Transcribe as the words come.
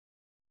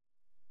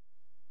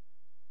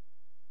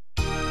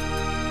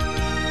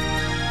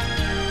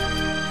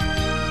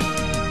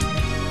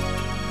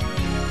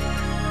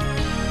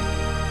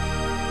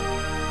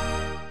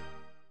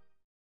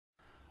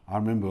I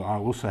remember I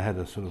also had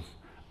a sort of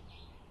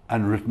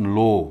unwritten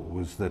law,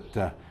 was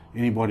that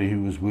anybody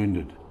who was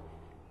wounded,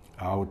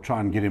 I would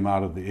try and get him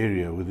out of the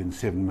area within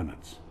 7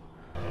 minutes.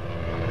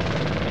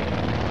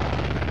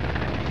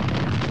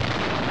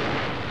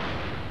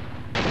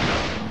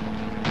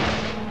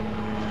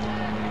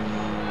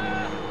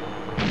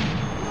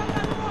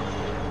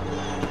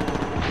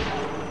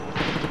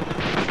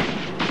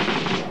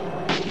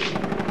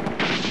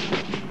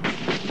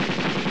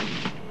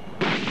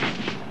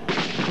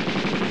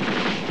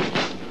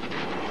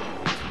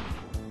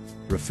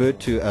 Referred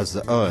to as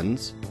the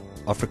Owens,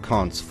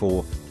 Afrikaans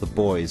for the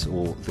boys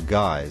or the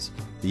guys,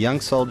 the young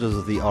soldiers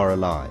of the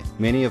RLI,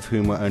 many of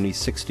whom were only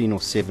 16 or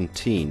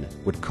 17,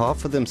 would carve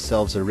for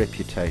themselves a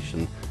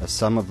reputation as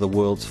some of the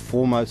world's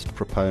foremost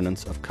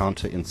proponents of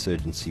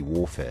counterinsurgency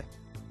warfare.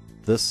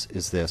 This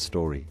is their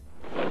story.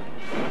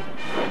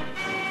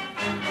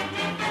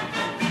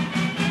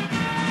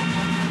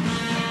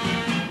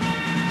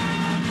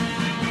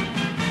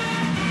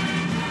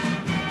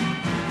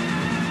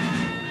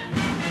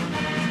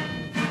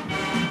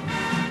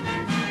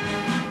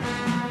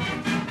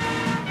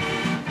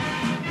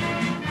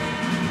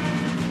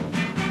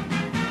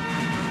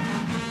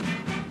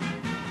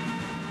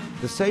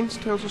 The Saints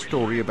tells a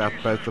story about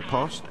both the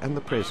past and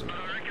the present,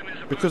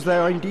 because they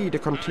are indeed a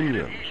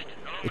continuum.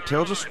 It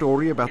tells a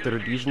story about the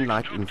Rhodesian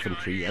Light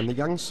Infantry and the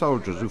young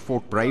soldiers who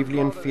fought bravely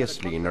and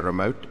fiercely in a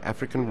remote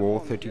African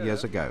war 30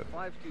 years ago,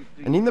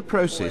 and in the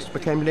process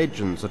became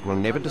legends that will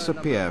never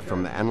disappear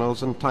from the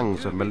annals and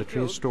tongues of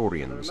military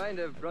historians.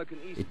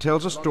 It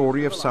tells a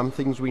story of some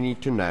things we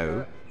need to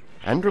know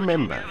and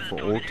remember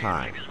for all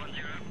time.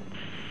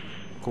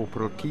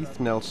 Corporal Keith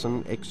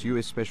Nelson,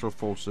 ex-US Special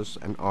Forces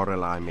and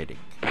RLI medic.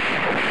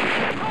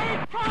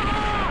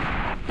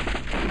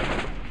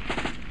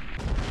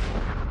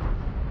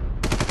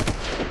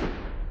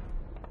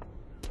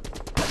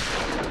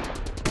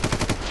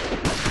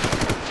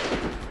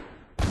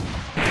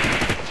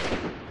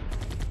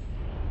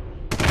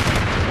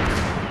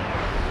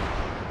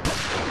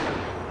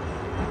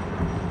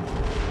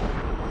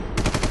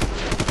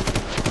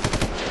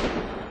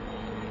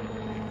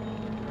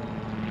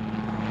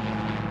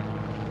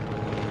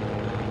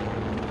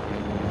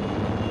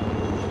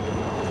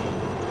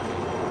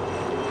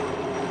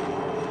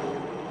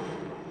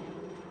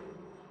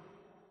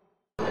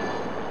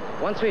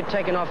 Once we'd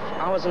taken off,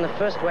 I was in the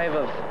first wave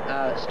of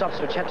stops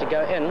which had to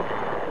go in,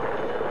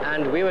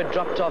 and we were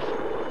dropped off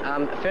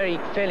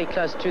fairly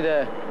close to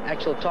the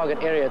actual target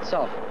area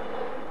itself.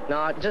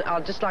 Now,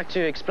 I'd just like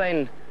to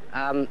explain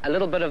a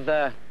little bit of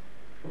the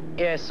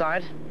air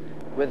side.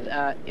 With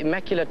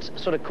immaculate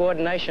sort of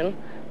coordination,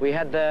 we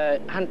had the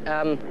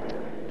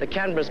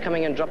Canberras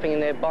coming and dropping in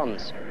their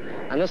bombs.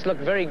 And this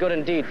looked very good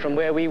indeed from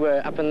where we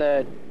were up in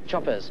the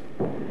choppers.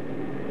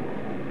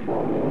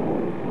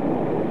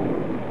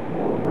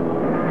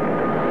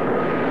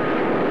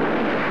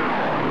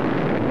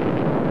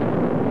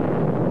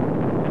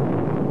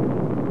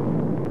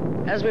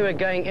 As we were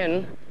going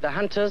in, the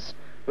hunters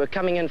were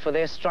coming in for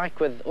their strike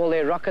with all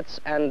their rockets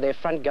and their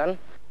front gun.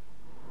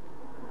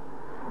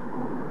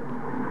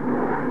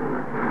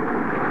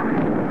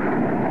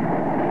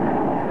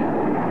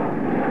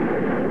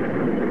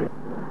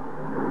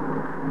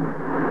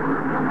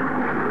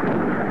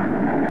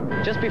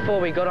 Just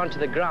before we got onto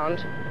the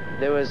ground,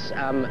 there was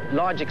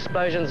large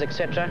explosions,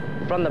 etc.,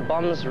 from the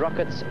bombs,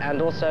 rockets,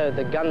 and also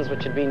the guns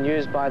which had been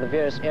used by the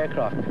various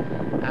aircraft.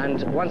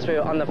 And once we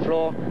were on the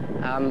floor,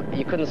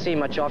 you couldn't see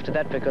much after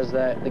that because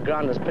the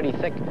ground was pretty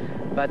thick.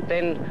 But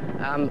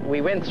then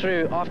we went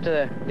through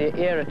after the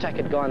air attack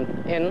had gone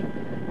in,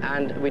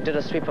 and we did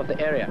a sweep of the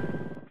area.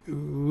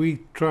 We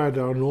tried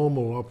our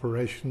normal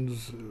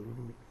operations,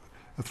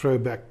 a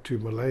throwback to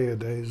Malaya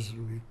days,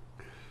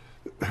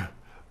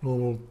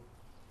 normal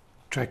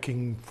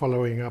tracking,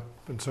 following up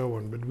and so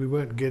on, but we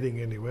weren't getting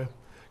anywhere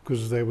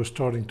because they were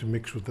starting to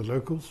mix with the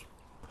locals,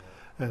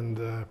 and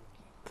the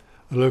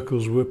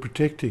locals were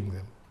protecting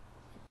them.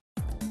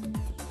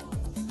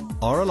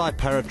 RLI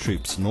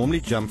paratroops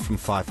normally jump from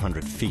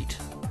 500 feet.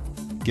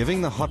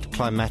 Given the hot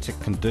climatic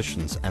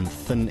conditions and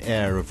thin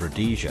air of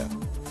Rhodesia,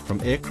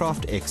 from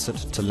aircraft exit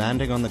to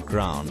landing on the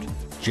ground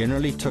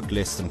generally took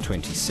less than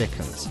 20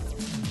 seconds.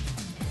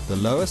 The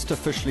lowest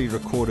officially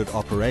recorded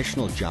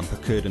operational jump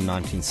occurred in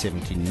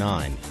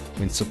 1979,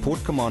 when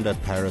support commando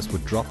paras were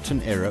dropped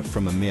in error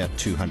from a mere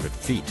 200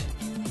 feet.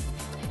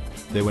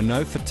 There were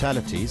no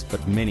fatalities,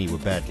 but many were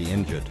badly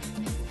injured.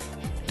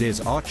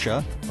 Des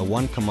Archer, a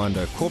one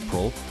commando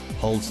corporal,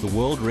 holds the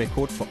world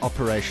record for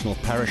operational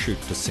parachute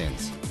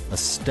descents, a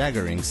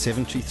staggering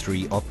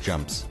 73 op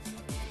jumps.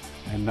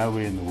 And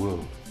nowhere in the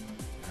world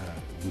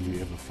will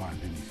you ever find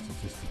any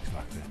statistics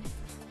like that.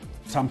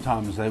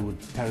 Sometimes they would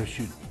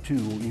parachute 2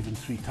 or even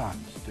 3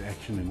 times to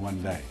action in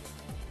one day.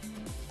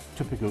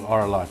 Typical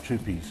RLI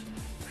troopies,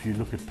 if you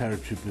look at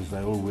paratroopers,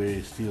 they all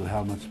wear steel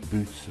helmets,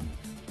 boots and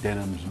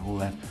denims and all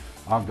that.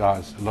 Our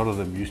guys, a lot of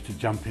them used to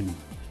jump in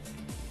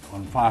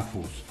on fire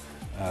force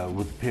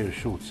with a pair of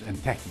shorts and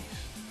tackies,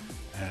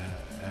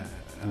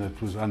 and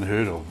it was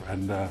unheard of.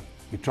 And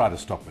We tried to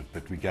stop it,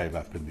 but we gave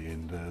up in the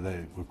end.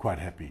 They were quite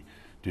happy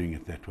doing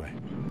it that way.